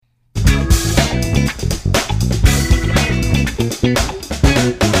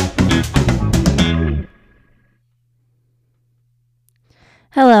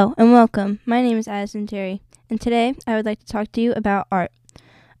Hello and welcome. My name is Addison Terry, and today I would like to talk to you about art.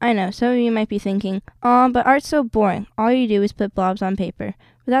 I know, some of you might be thinking, "Aw, but art's so boring. All you do is put blobs on paper."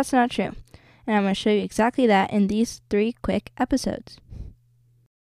 But that's not true, and I'm going to show you exactly that in these 3 quick episodes.